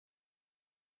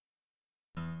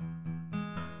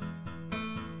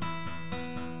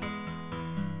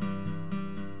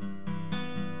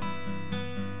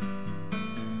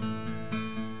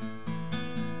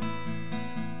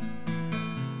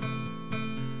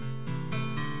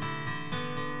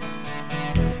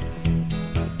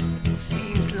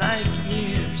Seems like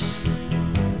years,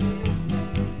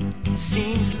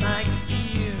 seems like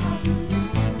fear.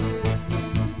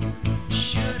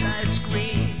 Should I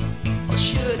scream or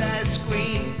should I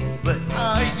scream? But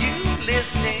are you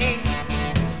listening?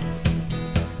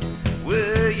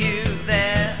 Were you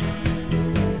there?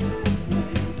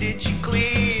 Did you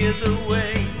clear the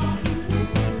way?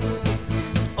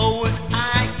 Or was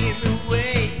I in the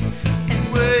way?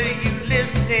 And were you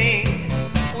listening?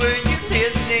 Were you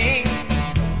listening?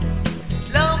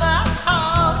 Slow my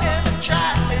heart and I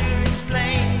try to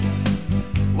explain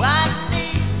why I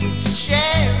need to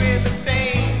share in the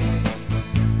pain.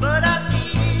 But I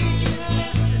need you to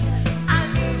listen. I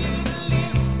need you to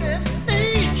listen.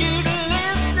 Need you to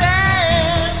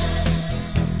listen.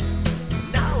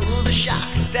 Now all the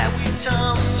shock that we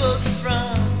tumbled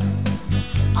from,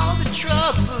 all the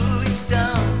trouble we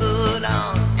stumbled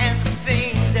on, and the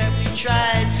things that we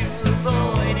tried to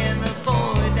avoid, and the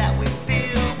void that we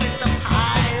fill with the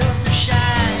piles of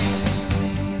shine.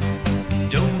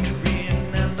 Don't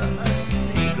remember a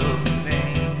single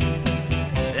thing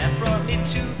that brought me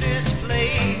to this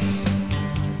place.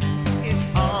 It's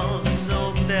all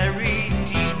so very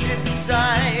deep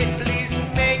inside. Please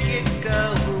make it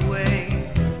go away.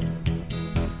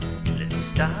 Let's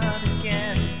start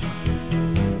again.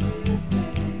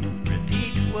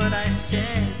 Repeat what I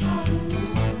said.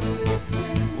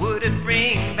 Would it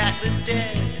bring back the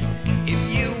dead if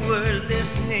you were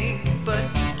listening? But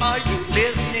are you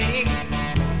listening?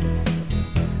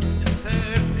 The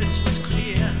purpose was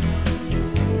clear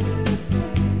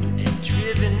and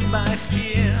driven by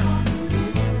fear.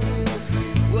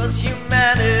 Was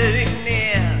humanity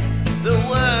near? The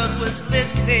world was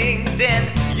listening, then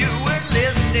you were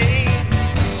listening.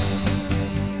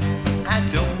 I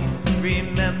don't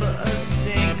remember a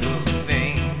single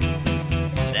thing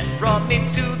that brought me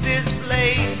to this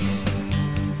place.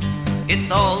 It's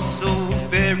all so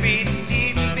very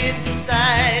deep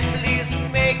inside. Please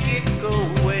make it go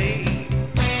away.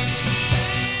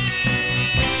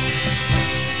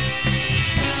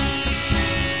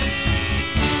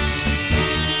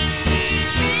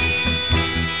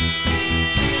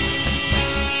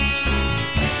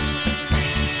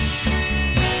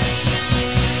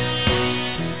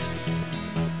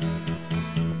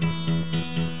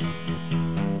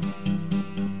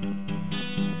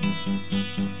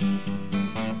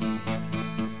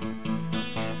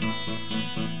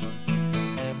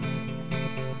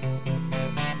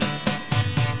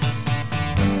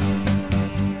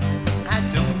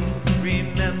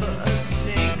 Remember a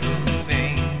single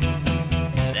thing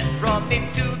that brought me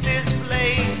to this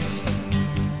place.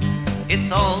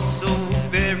 It's all so